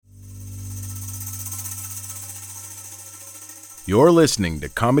You're listening to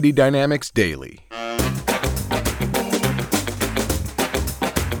Comedy Dynamics Daily.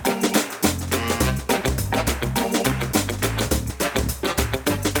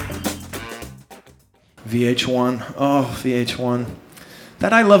 VH1. Oh, VH1.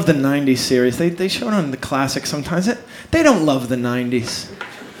 That I Love the 90s series. They show it on the classics sometimes. They don't love the 90s.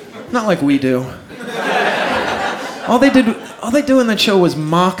 Not like we do. All they do in that show was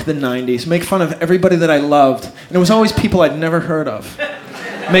mock the 90s, make fun of everybody that I loved. And it was always people I'd never heard of.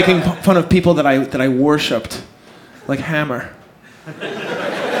 Making fun of people that I worshipped. Like Hammer.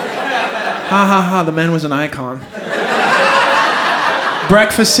 Ha ha ha, the man was an icon.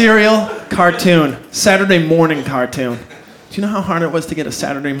 Breakfast cereal, cartoon. Saturday morning cartoon. Do you know how hard it was to get a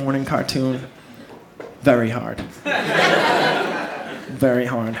Saturday morning cartoon? Very hard. Very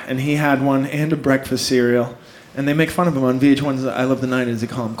hard. And he had one and a breakfast cereal. And they make fun of him on VH1's I Love the 90s. They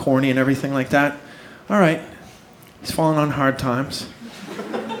call him corny and everything like that. All right. He's fallen on hard times.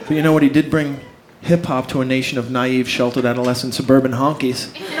 But you know what? He did bring hip-hop to a nation of naive, sheltered adolescent suburban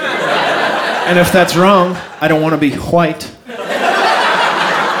honkies. And if that's wrong, I don't want to be white.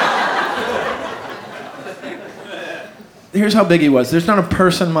 Here's how big he was. There's not a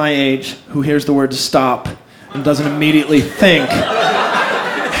person my age who hears the word stop and doesn't immediately think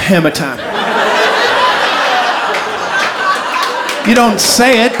hammer time. You don't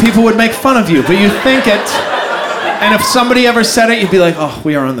say it, people would make fun of you, but you think it. And if somebody ever said it, you'd be like, oh,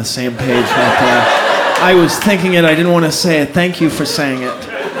 we are on the same page right there. I was thinking it, I didn't want to say it. Thank you for saying it.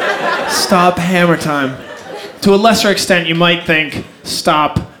 Stop hammer time. To a lesser extent, you might think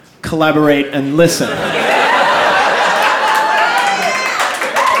stop, collaborate, and listen.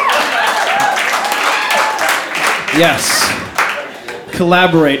 Yes.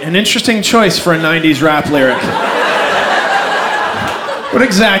 Collaborate. An interesting choice for a 90s rap lyric. What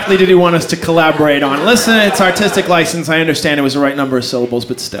exactly did he want us to collaborate on? Listen, it's artistic license. I understand it was the right number of syllables,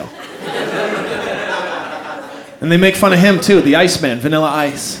 but still. And they make fun of him, too, the Iceman, Vanilla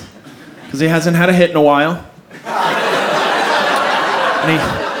Ice. Because he hasn't had a hit in a while. And he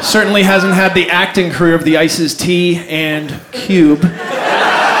certainly hasn't had the acting career of the Ice's T and Cube.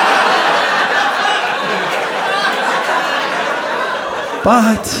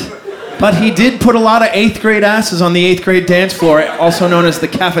 But he did put a lot of 8th grade asses on the 8th grade dance floor, also known as the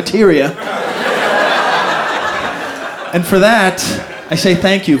cafeteria. And for that, I say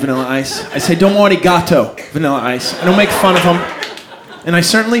thank you, Vanilla Ice. I say domo arigato, Vanilla Ice. I don't make fun of him. And I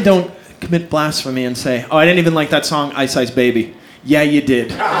certainly don't commit blasphemy and say, oh, I didn't even like that song, Ice Ice Baby. Yeah, you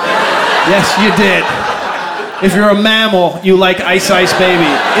did. Yes, you did. If you're a mammal, you like Ice Ice Baby.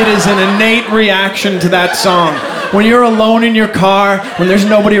 It is an innate reaction to that song. When you're alone in your car, when there's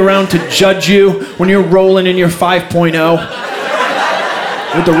nobody around to judge you, when you're rolling in your 5.0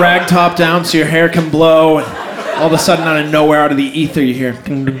 with the rag top down so your hair can blow, and all of a sudden out of nowhere, out of the ether, you hear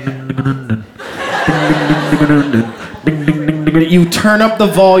you turn up the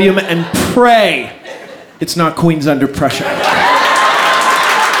volume and pray it's not Queens Under Pressure.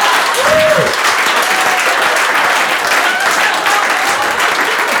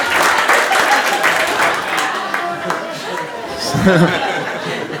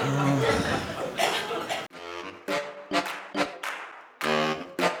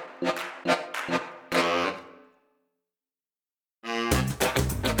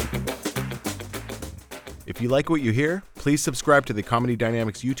 If you like what you hear, please subscribe to the Comedy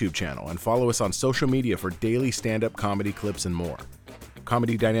Dynamics YouTube channel and follow us on social media for daily stand-up comedy clips and more.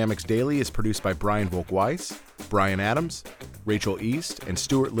 Comedy Dynamics Daily is produced by Brian Volk-Weiss, Brian Adams, Rachel East, and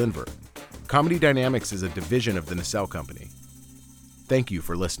Stuart Lindver. Comedy Dynamics is a division of the Nacelle Company. Thank you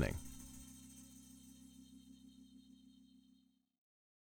for listening.